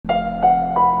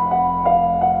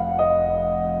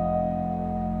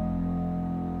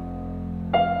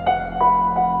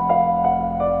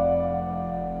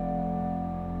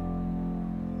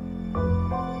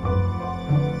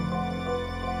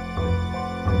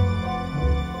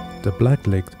The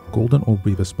black-legged golden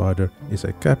orb-weaver spider is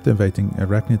a captivating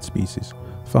arachnid species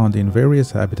found in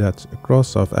various habitats across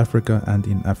South Africa and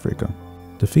in Africa.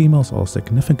 The females are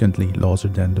significantly larger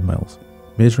than the males,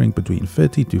 measuring between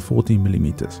 30 to 40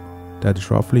 millimeters, that is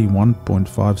roughly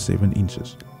 1.57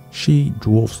 inches. She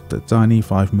dwarfs the tiny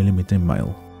 5 millimeter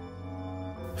male.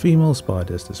 Female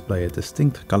spiders display a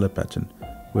distinct color pattern,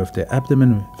 with their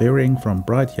abdomen varying from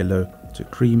bright yellow to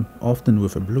cream, often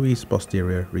with a bluish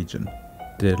posterior region.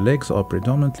 Their legs are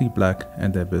predominantly black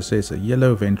and they possess a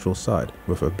yellow ventral side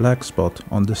with a black spot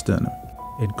on the sternum.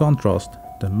 In contrast,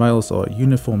 the males are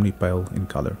uniformly pale in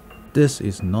color. This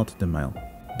is not the male.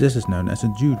 This is known as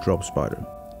a dewdrop spider.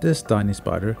 This tiny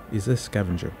spider is a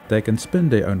scavenger. They can spin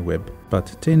their own web,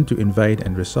 but tend to invade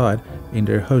and reside in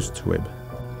their host's web.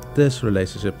 This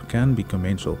relationship can be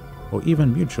commensal or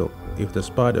even mutual if the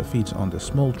spider feeds on the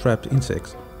small trapped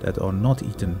insects that are not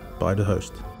eaten by the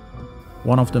host.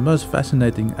 One of the most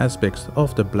fascinating aspects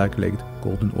of the black-legged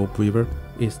golden orb-weaver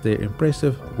is their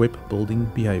impressive web-building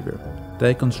behavior.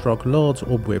 They construct large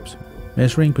orb webs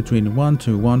measuring between 1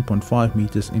 to 1.5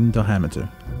 meters in diameter.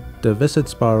 The viscid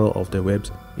spiral of their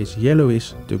webs is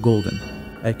yellowish to golden,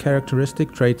 a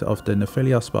characteristic trait of the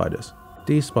Nephilia spiders.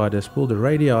 These spiders pull the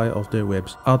radii of their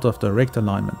webs out of direct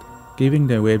alignment, giving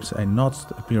their webs a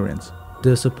notched appearance.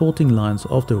 The supporting lines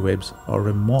of their webs are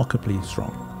remarkably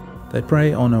strong. They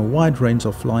prey on a wide range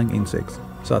of flying insects,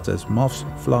 such as moths,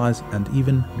 flies, and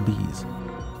even bees.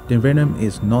 Their venom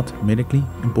is not medically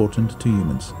important to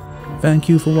humans. Thank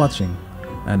you for watching,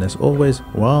 and as always,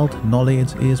 wild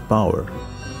knowledge is power.